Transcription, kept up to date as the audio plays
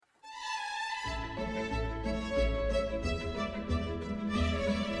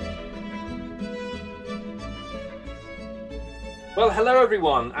Well, hello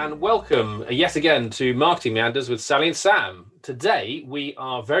everyone, and welcome yet again to Marketing Meanders with Sally and Sam. Today, we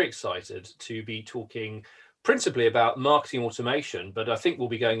are very excited to be talking principally about marketing automation, but I think we'll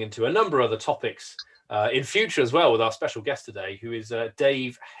be going into a number of other topics in future as well with our special guest today, who is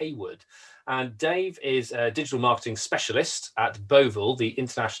Dave Hayward. And Dave is a digital marketing specialist at Boville, the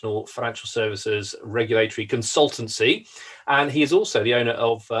International Financial Services Regulatory Consultancy. And he is also the owner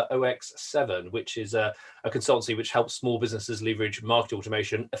of OX7, which is a consultancy which helps small businesses leverage marketing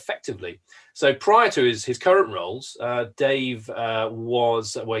automation effectively. So prior to his current roles, Dave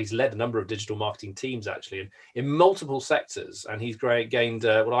he's led a number of digital marketing teams actually in multiple sectors, and he's gained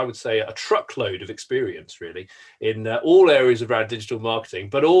what I would say a truckload of experience really in all areas of our digital marketing,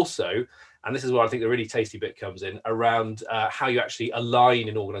 but also, and this is where I think the really tasty bit comes in, around how you actually align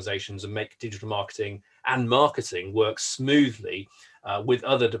in organizations and make digital marketing and marketing work smoothly with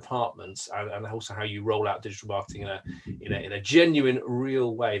other departments, and also how you roll out digital marketing in a genuine,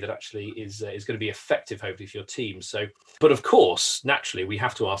 real way that actually is going to be effective, hopefully, for your team. So, but of course, naturally, we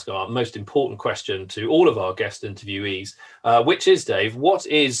have to ask our most important question to all of our guest interviewees, which is, Dave, what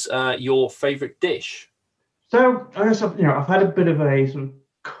is your favourite dish? So I guess I've had a bit of a sort of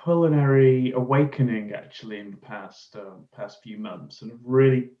culinary awakening actually in the past few months, and I've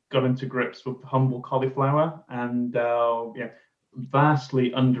really got into grips with humble cauliflower and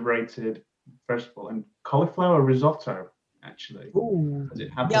vastly underrated vegetable and cauliflower risotto actually, Ooh, as it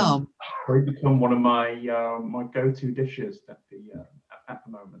happens, yum. probably become one of my go-to dishes at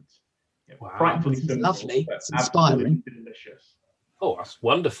the moment. Yeah, Wow. frightfully This is simple, lovely. but It's absolutely inspiring. delicious. Oh, that's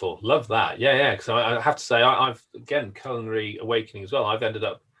wonderful. Love that. Yeah. Because I have to say, I've again culinary awakening as well. I've ended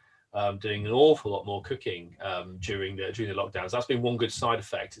up doing an awful lot more cooking during the lockdowns. That's been one good side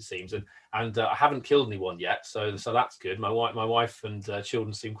effect, it seems, and I haven't killed anyone yet, so that's good. My wife and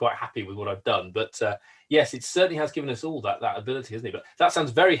children seem quite happy with what I've done. But yes, it certainly has given us all that ability, hasn't it? But that sounds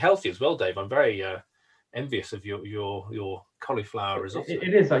very healthy as well, Dave. I'm very envious of your cauliflower risotto.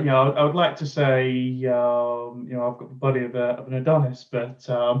 It is, I would like to say, I've got the body of an Adonis, but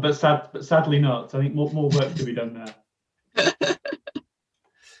sadly not. I think more work to be done there.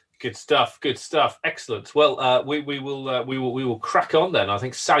 Good stuff. Good stuff. Excellent. Well, we will crack on then. I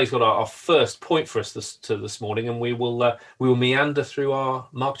think Sally's got our first point for us this morning, and we will meander through our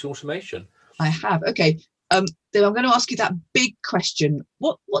marketing automation. I have. Okay. Then I'm going to ask you that big question.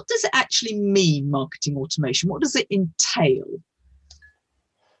 What does it actually mean, marketing automation? What does it entail?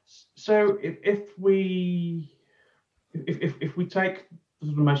 So if we take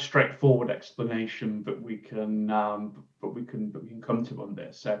the most straightforward explanation that we can come to on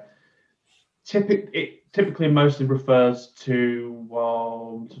this, so it typically mostly refers to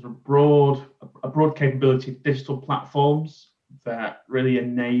sort of a broad capability of digital platforms that really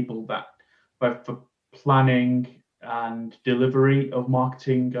enable that both for planning and delivery of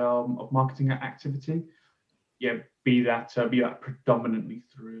marketing activity. Yeah, be that predominantly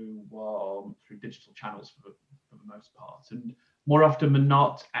through digital channels for the most part, and more often than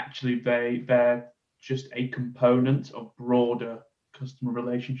not, actually they're just a component of broader customer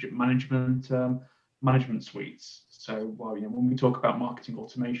relationship management suites. So when we talk about marketing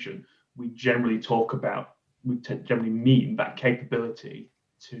automation, we generally generally mean that capability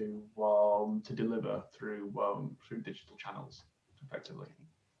to deliver through digital channels effectively.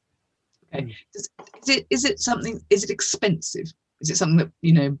 Okay. Is it something? Is it expensive? Is it something that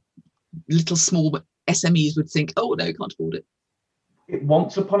little small SMEs would think, oh no, can't afford it?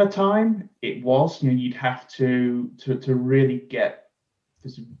 Once upon a time, it was. You'd have to really get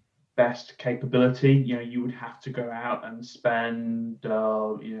this best capability. You would have to go out and spend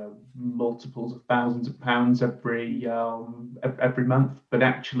multiples of thousands of pounds every month. But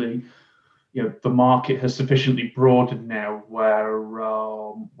actually, the market has sufficiently broadened now where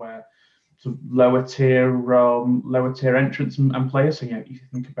sort of lower tier entrants and players. So you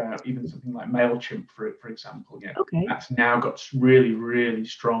think about even something like Mailchimp for example. Okay. That's now got really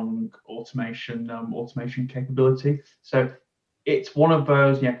strong automation capability. So it's one of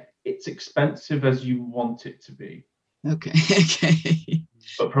those. It's expensive as you want it to be. Okay. Okay.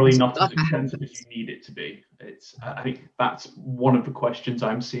 But probably not as expensive as you need it to be. I think that's one of the questions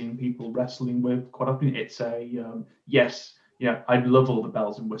I'm seeing people wrestling with quite often. It's yes, I'd love all the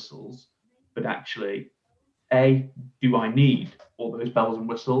bells and whistles, but actually, A, do I need all those bells and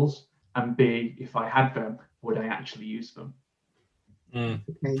whistles? And B, if I had them, would I actually use them?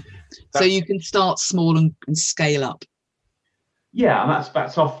 Okay. So you can start small and scale up. Yeah, and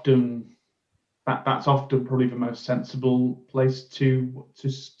that's often probably the most sensible place to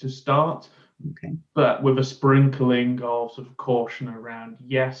start. Okay. But with a sprinkling of sort of caution around,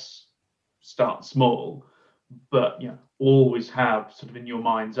 yes, start small, but always have sort of in your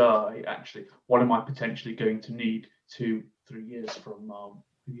mind's eye, actually, what am I potentially going to need 2-3 years from now?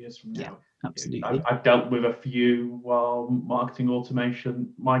 Yeah, absolutely. I've dealt with a few marketing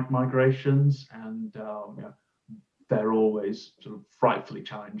automation migrations, and they're always sort of frightfully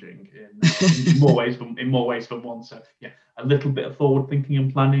challenging in more ways than one. So a little bit of forward thinking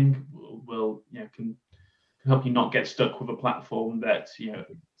and planning will can help you not get stuck with a platform that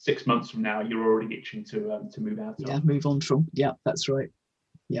 6 months from now you're already itching to move out of. Move on from. Yeah, that's right.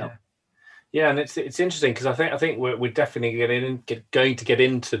 Yeah, and it's interesting because I think we're definitely going to get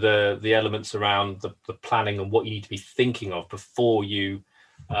into the elements around the planning and what you need to be thinking of before you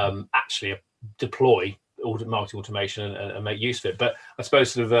actually deploy marketing automation and make use of it. But I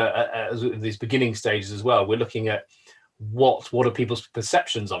suppose sort of these beginning stages as well, we're looking at what are people's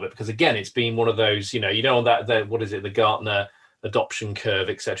perceptions of it, because again, it's been one of those on that what is it, the Gartner adoption curve,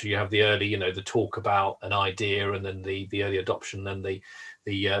 etc. You have the early the talk about an idea, and then the early adoption, then the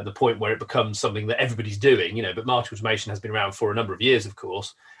point where it becomes something that everybody's doing, but marketing automation has been around for a number of years, of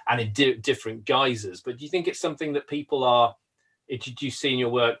course, and in different guises. But do you think it's something that people are, do you see in your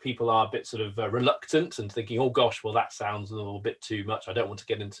work, people are a bit sort of reluctant and thinking, oh gosh, well, that sounds a little bit too much. I don't want to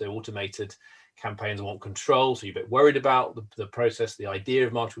get into automated campaigns. I want control. So you're a bit worried about the process, the idea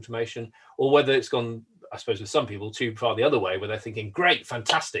of marketing automation, or whether it's gone, I suppose, with some people too far the other way, where they're thinking, great,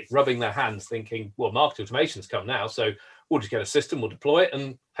 fantastic, rubbing their hands, thinking, well, marketing automation's come now, so we'll just get a system, we'll deploy it,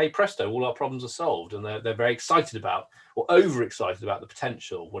 and hey, presto, all our problems are solved. And they're very excited about, or overexcited about, the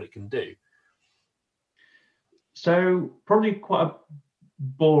potential, what it can do. So probably quite a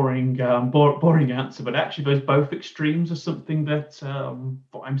boring answer, but actually those both extremes are something that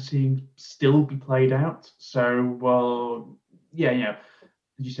what I'm seeing still be played out. So as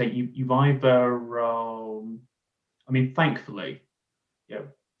you say, you've either thankfully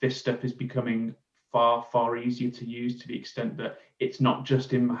this stuff is becoming far easier to use, to the extent that it's not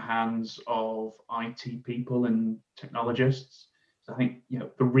just in the hands of IT people and technologists. So I think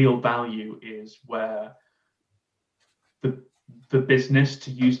the real value is where the business, to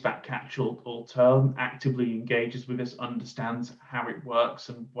use that catch-all term, actively engages with this, understands how it works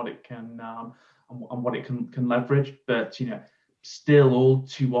and what it can and what it can leverage. But still, all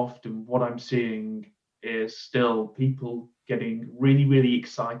too often, what I'm seeing is still people getting really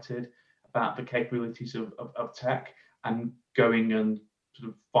excited about the capabilities of tech, and going and sort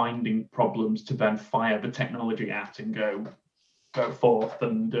of finding problems to then fire the technology at and go forth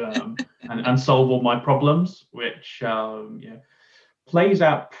and solve all my problems, which plays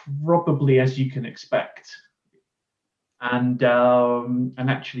out probably as you can expect. And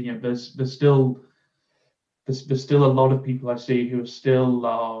actually, there's still a lot of people I see who are still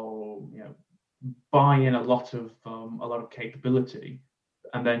buy in a lot of capability,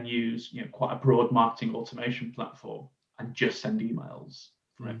 and then use quite a broad marketing automation platform and just send emails.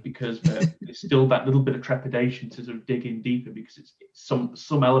 Right, because there's still that little bit of trepidation to sort of dig in deeper, because it's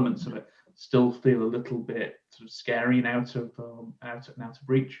some elements of it still feel a little bit sort of scary and out of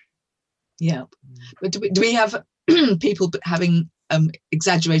reach. Yeah, but do we have people having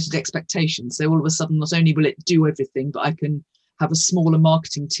exaggerated expectations? So all of a sudden, not only will it do everything, but I can have a smaller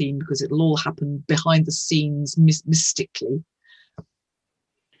marketing team because it'll all happen behind the scenes mystically.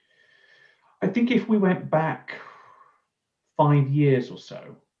 I think if we went back 5 years or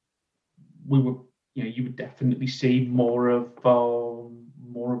so, we would, you would definitely see more of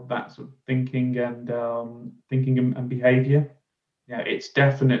that sort of thinking and behaviour. It's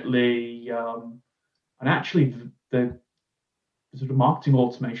definitely, and actually the sort of marketing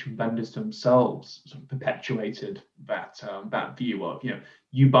automation vendors themselves sort of perpetuated that view of,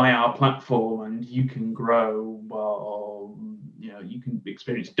 you buy our platform and you can grow. You can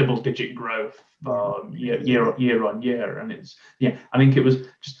experience double-digit growth year on year, and it's I think it was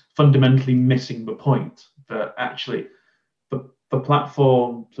just fundamentally missing the point that actually the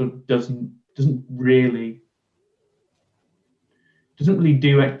platform sort of doesn't really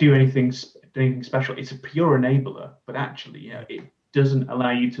do anything special. It's a pure enabler, but actually it doesn't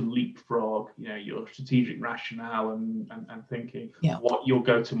allow you to leapfrog your strategic rationale and thinking what your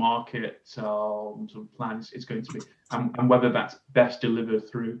go-to-market sort of plan is going to be, and whether that's best delivered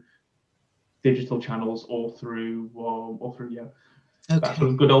through digital channels or through that sort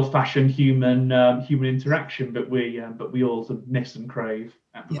of good old-fashioned human interaction that we all sort of miss and crave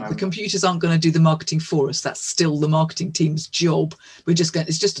at the moment. The computers aren't going to do the marketing for us. That's still the marketing team's job.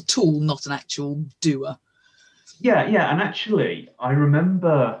 It's just a tool, not an actual doer. Yeah, and actually, I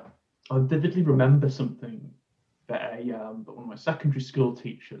vividly remember something that one of my secondary school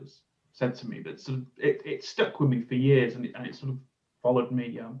teachers said to me that sort of it stuck with me for years, and it sort of followed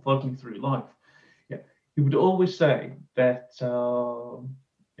me through life. he would always say that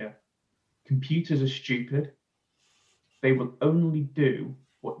computers are stupid. They will only do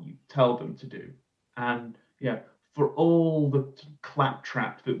what you tell them to do. And for all the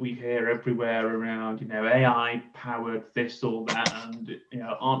claptrap that we hear everywhere around, AI powered this or that, and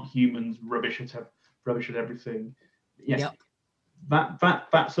aren't humans rubbish at everything? Yep.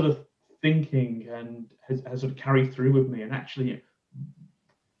 That sort of thinking and has sort of carried through with me. And actually,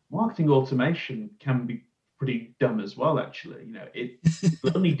 marketing automation can be pretty dumb as well. Actually, it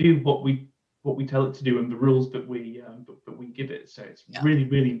will only do what we tell it to do and the rules that we give it. So it's really,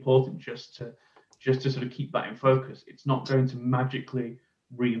 really important just to sort of keep that in focus. It's not going to magically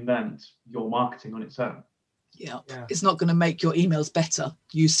reinvent your marketing on its own. Yeah. It's not going to make your emails better.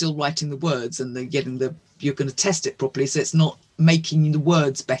 You still writing the words and you're going to test it properly. So it's not making the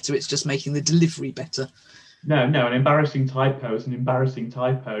words better. It's just making the delivery better. No, an embarrassing typo is an embarrassing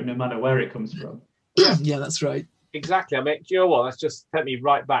typo, no matter where it comes from. Yeah, that's right. Exactly. I mean, do you know what? That's just sent me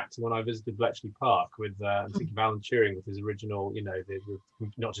right back to when I visited Bletchley Park with, I'm thinking of Alan Turing with his original,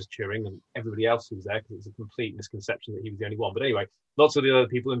 not just Turing and everybody else who was there, because it's a complete misconception that he was the only one. But anyway, lots of the other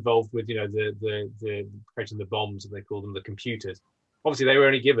people involved with, the creating the bombs, and they call them the computers. Obviously, they were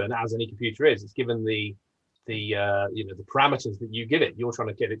only given, as any computer is, it's given the parameters that you give it. You're trying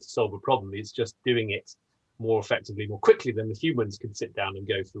to get it to solve a problem. It's just doing it more effectively, more quickly than the humans can sit down and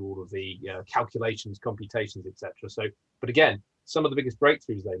go through all of the calculations, computations, etc. So, but again, some of the biggest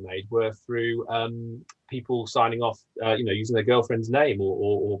breakthroughs they made were through people signing off, using their girlfriend's name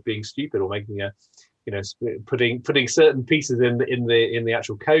or being stupid or making putting certain pieces in the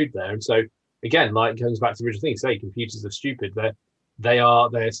actual code there. And so again, like it goes back to the original thing, say computers are stupid.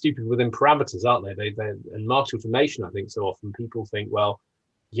 They're stupid within parameters, aren't they? And marketing automation, I think, so often people think, well,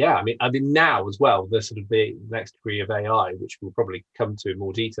 yeah, I mean now as well, there's sort of the next degree of AI, which we'll probably come to in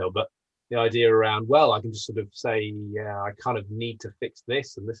more detail, but the idea around, well, I can just sort of say, yeah, I kind of need to fix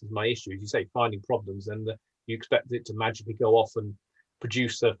this, and this is my issue. As you say, finding problems, and you expect it to magically go off and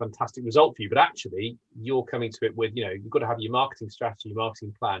produce a fantastic result for you. But actually, you're coming to it with, you've got to have your marketing strategy, your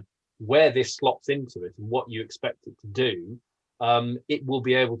marketing plan, where this slots into it and what you expect it to do. It will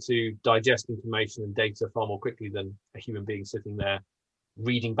be able to digest information and data far more quickly than a human being sitting there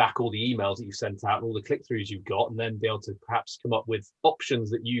reading back all the emails that you sent out and all the click-throughs you've got, and then be able to perhaps come up with options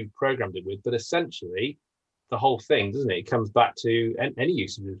that you've programmed it with. But essentially, the whole thing, doesn't it? It comes back to any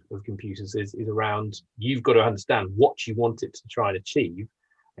use of computers is around, you've got to understand what you want it to try and achieve,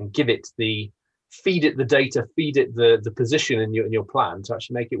 and feed it the data, feed it the position in your plan to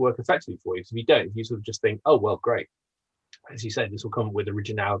actually make it work effectively for you. So if you sort of just think, oh, well, great, as you said, this will come up with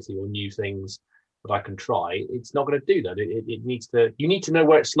originality or new things that I can try, it's not going to do that. It needs to. You need to know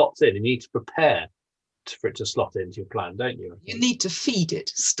where it slots in, and you need to prepare for it to slot into your plan, don't you? You need to feed it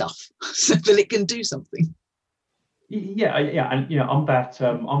stuff so that it can do something. Yeah, and on that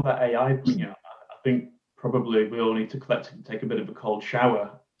AI thing, I think probably we all need to collectively take a bit of a cold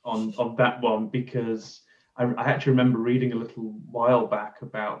shower on that one, because I actually remember reading a little while back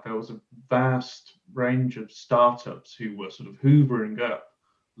about there was a vast range of startups who were sort of hoovering up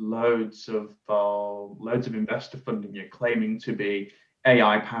loads of investor funding, claiming to be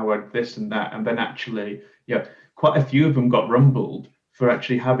AI powered this and that, and then actually quite a few of them got rumbled for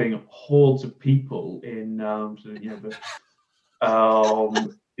actually having hordes of people in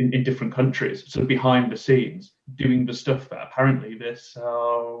in different countries, sort of behind the scenes, doing the stuff that apparently this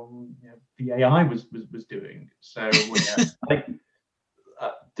the AI was doing. So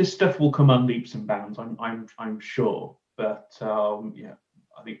this stuff will come on leaps and bounds, I'm sure, but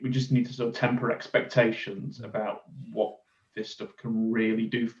I think we just need to sort of temper expectations about what this stuff can really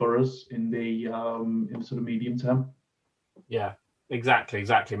do for us in the sort of medium term. Yeah, exactly.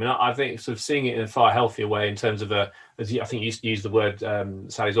 I mean, I think sort of seeing it in a far healthier way in terms of I think you used to use the word,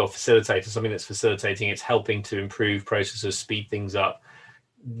 Sally, as well, facilitator, something that's facilitating, it's helping to improve processes, speed things up,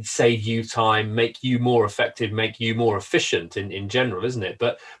 save you time, make you more effective, make you more efficient in general, isn't it?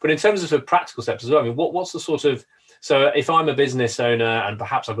 But in terms of sort of practical steps as well, I mean, what's the sort of, so if I'm a business owner and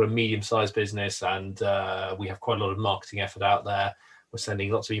perhaps I've got a medium-sized business and we have quite a lot of marketing effort out there, we're sending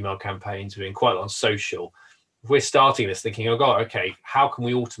lots of email campaigns, we're doing quite a lot on social. If we're starting this thinking, oh God, okay, how can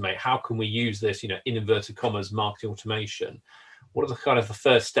we automate? How can we use this, in inverted commas, marketing automation? What are the kind of the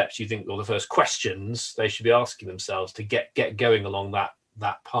first steps you think, or the first questions they should be asking themselves to get going along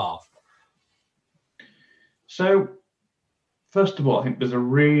that path? So, first of all, I think there's a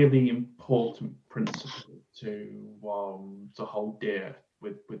really important principle to hold dear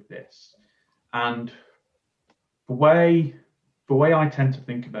with this, and the way I tend to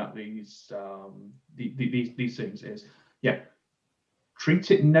think about these things is,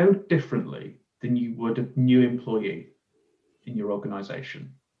 treat it no differently than you would a new employee in your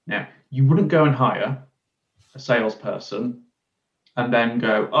organization. Now, you wouldn't go and hire a salesperson and then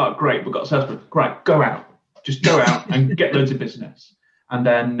go, oh, great, we've got a salesperson. Great, go out. Just go out and get loads of business. And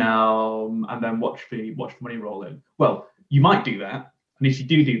then watch the money roll in. Well, you might do that. And if you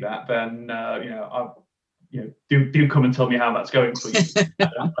do that, then do come and tell me how that's going for you.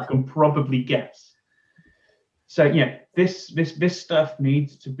 I can probably guess. So yeah, this stuff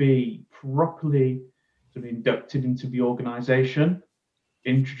needs to be properly sort of inducted into the organization,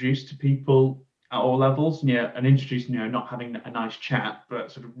 introduced to people at all levels, and introduced, not having a nice chat,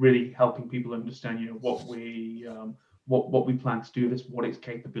 but sort of really helping people understand, what we plan to do this, what its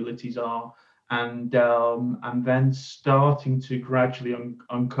capabilities are, and then starting to gradually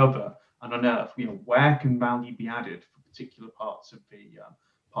uncover and unearth, where can value be added for particular parts of the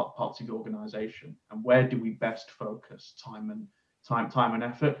organization, and where do we best focus time and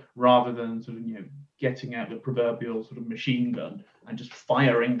effort, rather than sort of getting out the proverbial sort of machine gun and just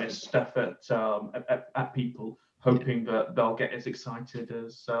firing this stuff at people, hoping that they'll get as excited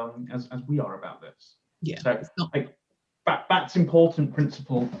as we are about this. Yeah. So that's important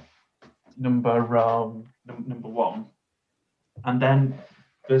principle number one, and then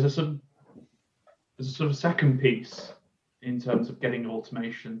there's a sort of second piece in terms of getting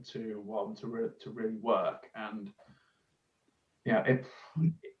automation to really work. And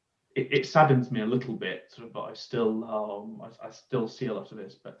it saddens me a little bit, sort of, but I still see a lot of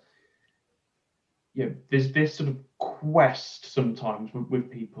this. But there's this sort of quest sometimes with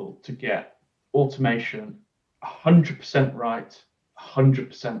people to get automation 100% right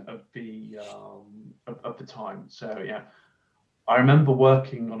 100% of the time. So I remember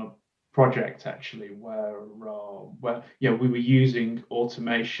working on a project actually where we were using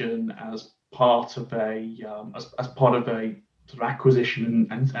automation as part of a sort of acquisition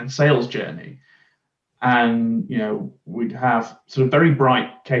and sales journey, and we'd have sort of very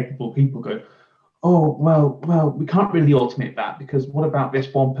bright, capable people go, oh well we can't really automate that, because what about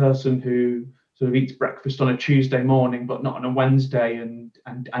this one person who sort of eats breakfast on a Tuesday morning but not on a Wednesday, and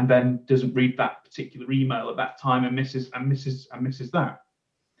then doesn't read that particular email at that time and misses that.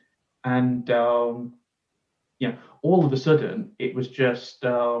 And all of a sudden it was just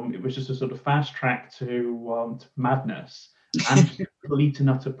a sort of fast track to madness and complete and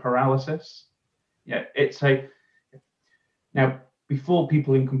utter paralysis. Now, before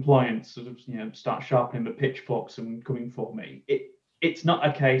people in compliance sort of start sharpening the pitchforks and coming for me, it's not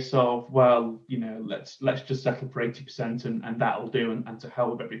a case of, well, let's just settle for 80% and that'll do, and to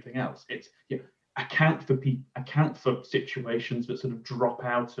hell with everything else. It's account for situations that sort of drop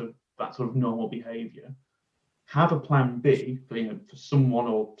out of that sort of normal behavior. Have a plan B for someone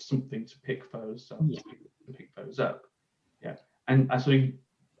or something to pick those up. And I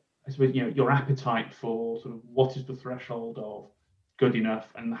suppose your appetite for sort of what is the threshold of good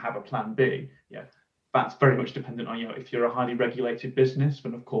enough, and have a plan B. That's very much dependent on if you're a highly regulated business,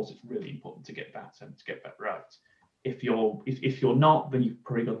 then of course it's really important to get that right. If you're not, then you've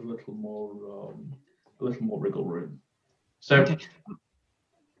probably got a little more wriggle room. So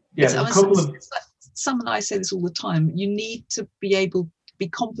Sam and I say this all the time. You need to be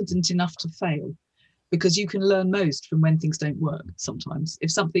confident enough to fail, because you can learn most from when things don't work. Sometimes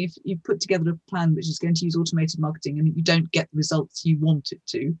if you put together a plan which is going to use automated marketing and you don't get the results you want it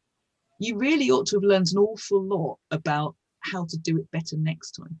to, you really ought to have learned an awful lot about how to do it better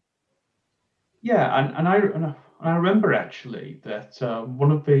next time. And I remember actually that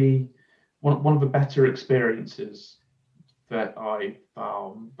one of the better experiences that I've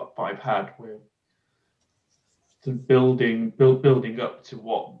had with sort of building up to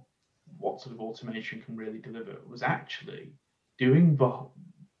what sort of automation can really deliver was actually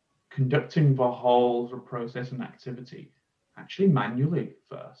conducting the whole sort of process and activity actually manually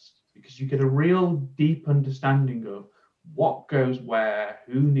first, because you get a real deep understanding of what goes where,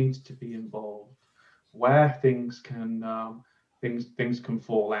 who needs to be involved, where things can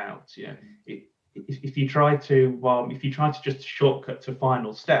fall out. If you try to just shortcut to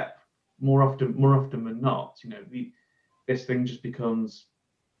final step, more often than not, this thing just becomes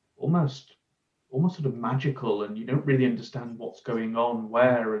almost sort of magical, and you don't really understand what's going on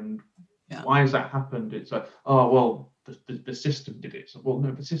where and why has that happened. It's like, oh well, the system did it. So, well,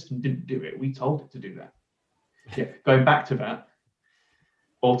 no, the system didn't do it. We told it to do that. Going back to that,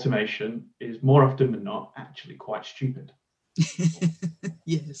 automation is more often than not actually quite stupid.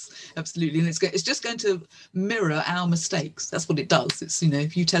 Yes, absolutely. And it's just going to mirror our mistakes. That's what it does. It's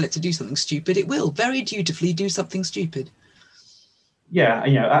if you tell it to do something stupid, it will very dutifully do something stupid.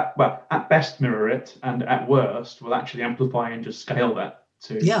 At best mirror it, and at worst will actually amplify and just scale that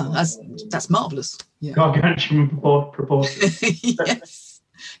to that's marvelous. Yeah. gargantuan proportions. Yes,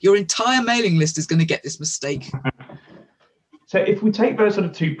 your entire mailing list is going to get this mistake. So if we take those sort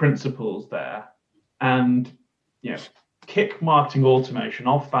of two principles there and kick marketing automation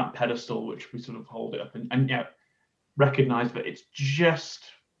off that pedestal which we sort of hold it up and recognize that it's just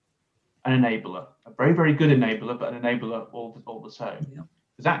an enabler, a very, very good enabler, but an enabler all the same. Yeah.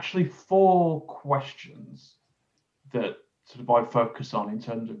 There's actually 4 questions that sort of I focus on in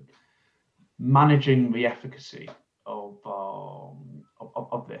terms of managing the efficacy of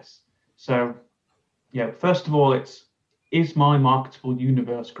this. So, first of all, is my marketable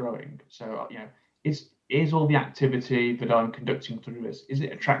universe growing? So, is all the activity that I'm conducting through this, is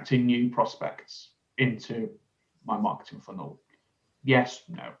it attracting new prospects into my marketing funnel? Yes,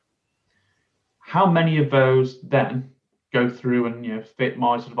 no. How many of those then go through and fit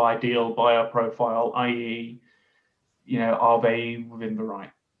my sort of ideal buyer profile, i.e., are they within the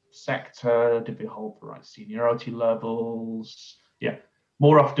right sector? Did they hold the right seniority levels? Yeah.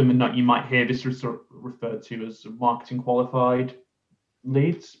 More often than not, you might hear this referred to as marketing qualified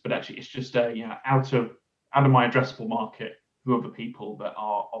leads, but actually it's just out of my addressable market, who are the people that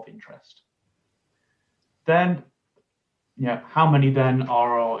are of interest. Then, how many then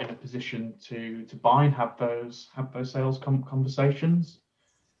are in a position to buy and have those sales conversations?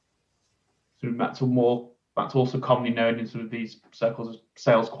 So that's also commonly known in sort of these circles as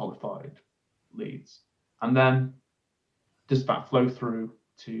sales qualified leads. And then does that flow through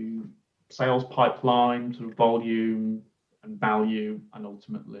to sales pipeline, sort of volume and value, and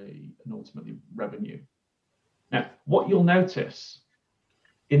ultimately revenue? Now, what you'll notice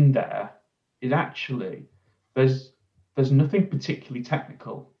in there is actually there's nothing particularly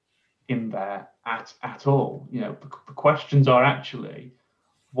technical in there at all. The questions are actually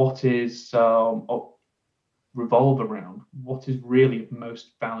what is revolve around what is really of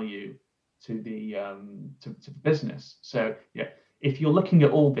most value to the business. So if you're looking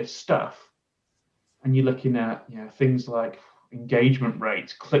at all this stuff and you're looking at things like engagement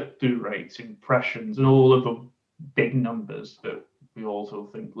rates, click-through rates, impressions, and all of the big numbers that we all sort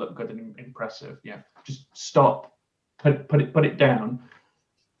of think look good and impressive, just stop, put it down,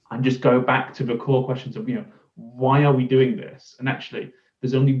 and just go back to the core questions of why are we doing this? And actually,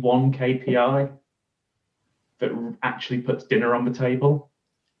 there's only one KPI that actually puts dinner on the table,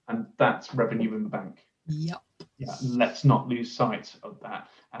 and that's revenue in the bank. Yep. Yeah, let's not lose sight of that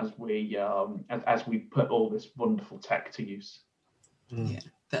as we put all this wonderful tech to use. Yeah,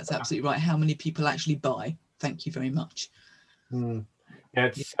 that's absolutely right. How many people actually buy? Thank you very much. Yeah,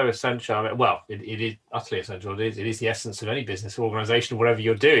 it's so essential. I mean, well, it is utterly essential. It is the essence of any business or organization, whatever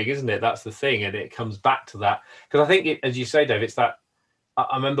you're doing, isn't it? That's the thing, and it comes back to that. Because I think, as you say, Dave, it's that.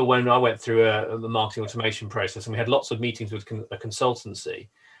 I remember when I went through the marketing automation process, and we had lots of meetings with a consultancy,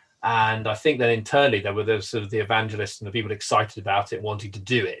 and I think that internally there was sort of the evangelists and the people excited about it, wanting to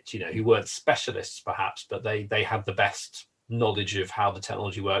do it. Who weren't specialists perhaps, but they had the best knowledge of how the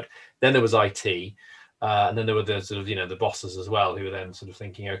technology worked. Then there was IT. And then there were the sort of, the bosses as well, who were then sort of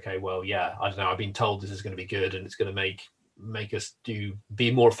thinking, okay, well, I don't know, I've been told this is going to be good and it's going to make us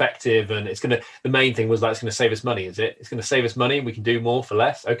be more effective. And the main thing was that it's going to save us money, is it? It's going to save us money and we can do more for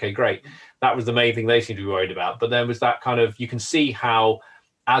less. Okay, great. That was the main thing they seemed to be worried about. But then was that kind of, you can see how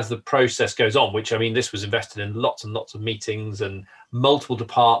as the process goes on, which, I mean, this was invested in lots and lots of meetings and multiple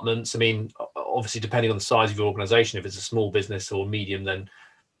departments. I mean, obviously, depending on the size of your organization, if it's a small business or medium, then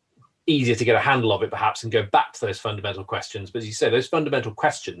easier to get a handle of it perhaps and go back to those fundamental questions. But as you say, those fundamental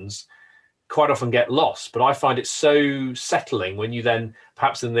questions quite often get lost, but I find it so settling when you then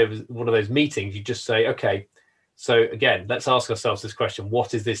perhaps in one of those meetings you just say, okay, so again, let's ask ourselves this question: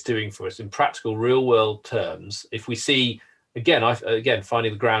 what is this doing for us in practical real world terms? If we see again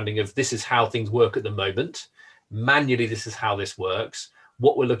finding the grounding of this is how things work at the moment, manually this is how this works,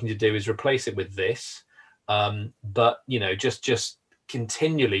 what we're looking to do is replace it with this, but just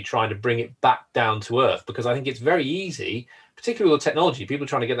continually trying to bring it back down to earth, because I think it's very easy, particularly with technology, people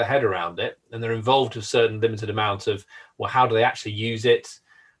trying to get their head around it, and they're involved with a certain limited amount of, well, how do they actually use it?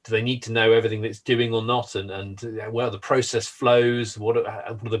 Do they need to know everything that it's doing or not? And well, the process flows, what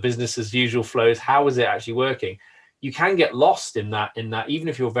are the business as usual flows? How is it actually working? You can get lost in that, even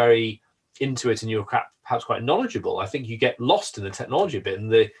if you're very into it and you're perhaps quite knowledgeable. I think you get lost in the technology a bit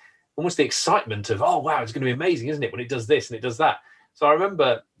and almost the excitement of, oh, wow, it's going to be amazing, isn't it, when it does this and it does that. So I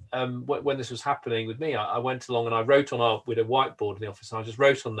remember when this was happening with me, I went along and I wrote with a whiteboard in the office, and I just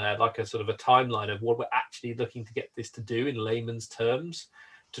wrote on there like a sort of a timeline of what we're actually looking to get this to do in layman's terms,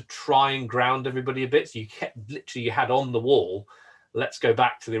 to try and ground everybody a bit. So you had on the wall, let's go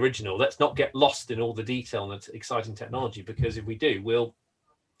back to the original. Let's not get lost in all the detail and the exciting technology, because if we do, we'll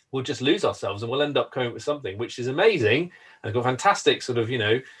we'll just lose ourselves and we'll end up coming up with something which is amazing and got fantastic sort of,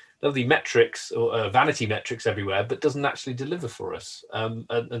 lovely metrics or vanity metrics everywhere, but doesn't actually deliver for us.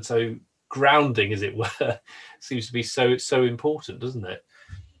 And so grounding, as it were, seems to be so important, doesn't it?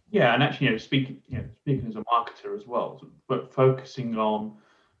 Yeah, and actually, speaking as a marketer as well, but focusing on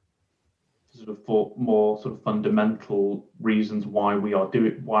sort of for more sort of fundamental reasons why we are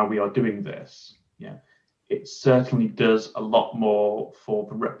doing this. Yeah, it certainly does a lot more for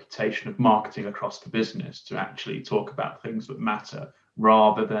the reputation of marketing across the business to actually talk about things that matter,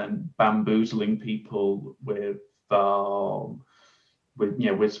 rather than bamboozling people with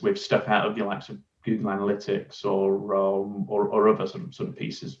stuff out of the likes of Google Analytics or other sort of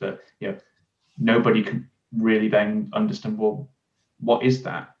pieces that nobody can really then understand. Well, what is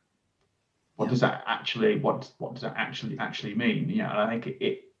that? What does that actually mean? Yeah, and I think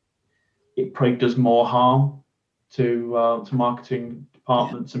it probably does more harm to marketing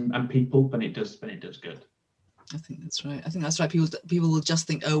departments and people than it does good. I think that's right. People will just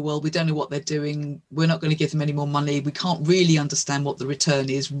think, oh, well, we don't know what they're doing. We're not going to give them any more money. We can't really understand what the return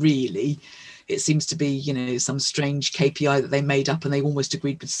is, really. It seems to be, some strange KPI that they made up and they almost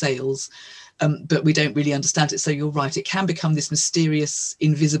agreed with sales. But we don't really understand it. So you're right. It can become this mysterious,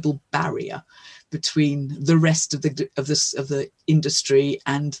 invisible barrier between the rest of the industry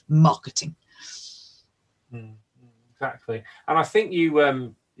and marketing. Exactly. And I think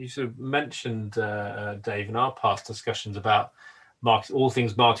you sort of mentioned, Dave, in our past discussions about all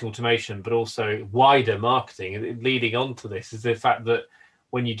things marketing automation, but also wider marketing. Leading on to this is the fact that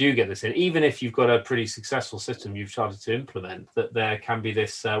when you do get this in, even if you've got a pretty successful system you've started to implement, that there can be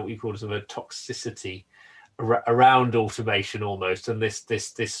this what you call sort of a toxicity around automation almost, and this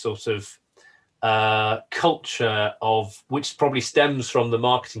sort of culture of which probably stems from the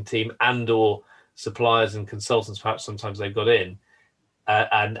marketing team and or suppliers and consultants perhaps sometimes they've got in.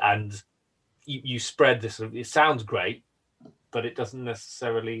 And you spread this. It sounds great, but it doesn't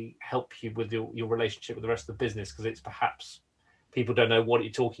necessarily help you with your relationship with the rest of the business, because it's perhaps people don't know what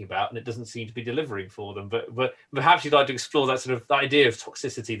you're talking about, and it doesn't seem to be delivering for them. But perhaps you'd like to explore that sort of the idea of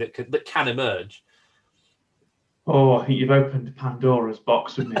toxicity that can emerge. Oh, I think you've opened Pandora's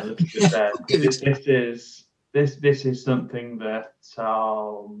box with me a little bit there. This is something that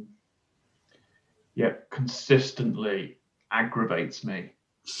consistently aggravates me.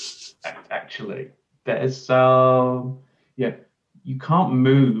 Actually, there's you can't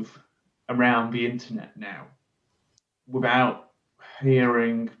move around the internet now without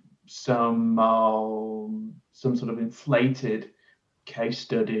hearing some sort of inflated case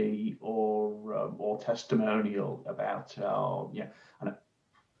study or testimonial about and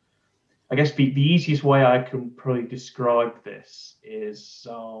I guess the easiest way I can probably describe this is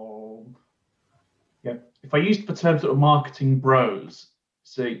if I used the term sort of marketing bros,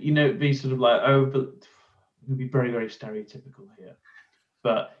 so these sort of like I'm going to be very, very stereotypical here,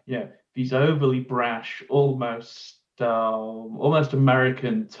 but these overly brash, almost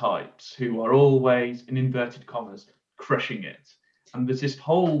American types who are always, in inverted commas, crushing it. And there's this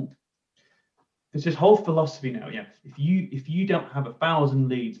whole philosophy now. If you don't have 1,000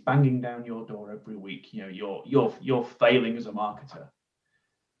 leads banging down your door every week, you're failing as a marketer.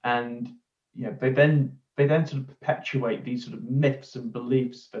 And they then sort of perpetuate these sort of myths and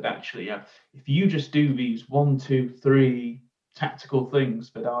beliefs that actually, if you just do these 1, 2, 3 tactical things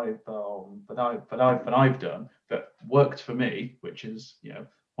that I've done that worked for me, which is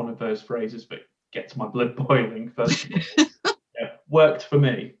one of those phrases that gets my blood boiling. First of all, worked for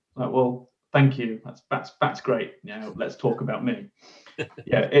me. Like, well, thank you. That's great. Let's talk about me.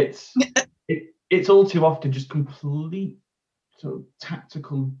 It's all too often just complete sort of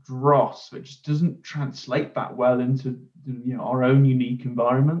tactical dross, which doesn't translate that well into our own unique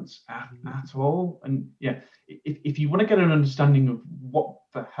environments at all. And if you want to get an understanding of what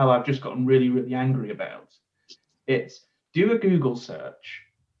the hell I've just gotten really, really angry about, it's do a Google search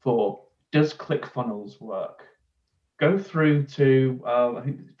for does ClickFunnels work? Go through to I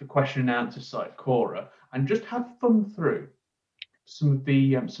think the question and answer site Quora and just have fun through some of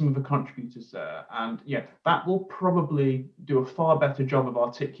the contributors there, and that will probably do a far better job of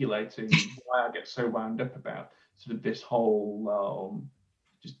articulating why I get so wound up about sort of this whole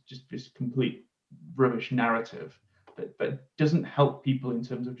just this complete rubbish narrative that doesn't help people in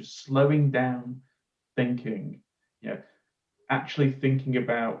terms of just slowing down, thinking, actually thinking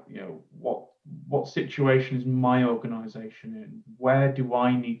about what situation is my organization in, where do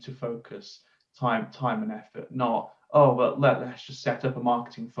I need to focus time and effort, not let's just set up a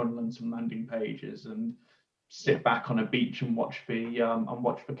marketing funnel and some landing pages and sit back on a beach and watch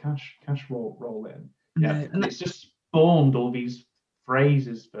the cash roll in. And it's just spawned all these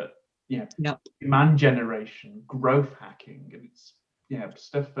phrases that, demand generation, growth hacking, and it's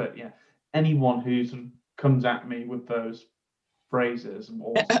stuff that anyone who sort of comes at me with those phrases and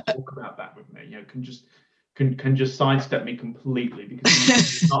wants to talk about that with me, can just sidestep me completely,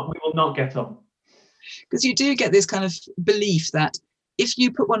 because we will not get on. Because you do get this kind of belief that if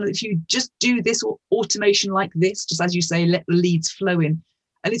you just do this automation like this, just as you say, let the leads flow in,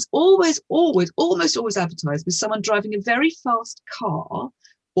 and it's almost always advertised with someone driving a very fast car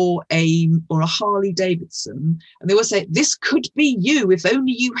or a Harley Davidson, and they will say, this could be you. If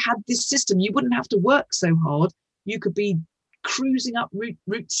only you had this system, you wouldn't have to work so hard. You could be cruising up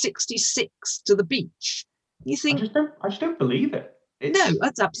Route 66 to the beach. You think, I just don't believe it. No,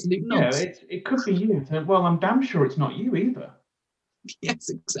 that's absolute nonsense. It could be you. Well, I'm damn sure it's not you either. Yes,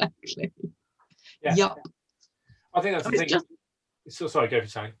 exactly. Yeah. Yep. I think that's the thing. Sorry, go for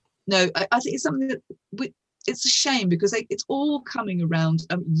Sally. No, I think it's something that it's a shame, because it's all coming around.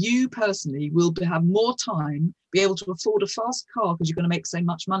 You personally will have more time, be able to afford a fast car because you're going to make so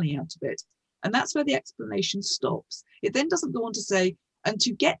much money out of it. And that's where the explanation stops. It then doesn't go on to say, and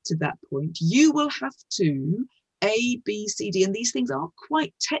to get to that point, you will have to A, B, C, D, and these things are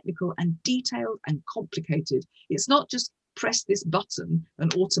quite technical and detailed and complicated. It's not just press this button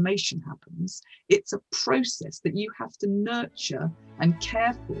and automation happens. It's a process that you have to nurture and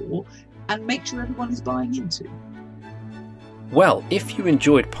care for and make sure everyone is buying into. Well, if you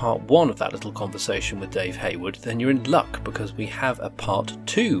enjoyed part 1 of that little conversation with Dave Hayward, then you're in luck, because we have a part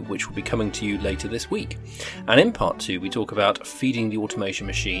 2 which will be coming to you later this week. And in part 2 we talk about feeding the automation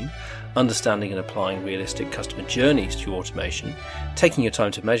machine, understanding and applying realistic customer journeys to your automation, taking your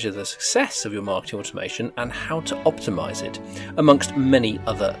time to measure the success of your marketing automation and how to optimize it, amongst many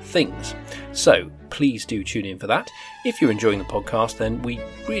other things. So please do tune in for that. If you're enjoying the podcast, then we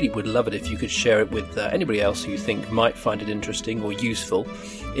really would love it if you could share it with anybody else who you think might find it interesting or useful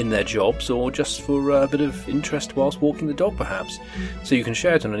in their jobs, or just for a bit of interest whilst walking the dog perhaps. So you can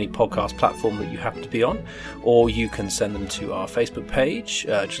share it on any podcast platform that you happen to be on, or you can send them to our Facebook page.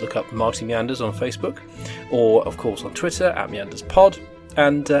 Just look up Marketing Meanders on Facebook, or of course on Twitter at MeandersPod.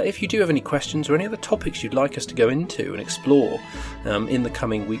 And if you do have any questions or any other topics you'd like us to go into and explore in the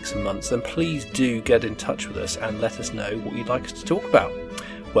coming weeks and months, then please do get in touch with us and let us know what you'd like us to talk about.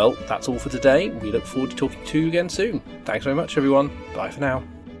 Well, that's all for today. We look forward to talking to you again soon. Thanks very much, everyone. Bye for now.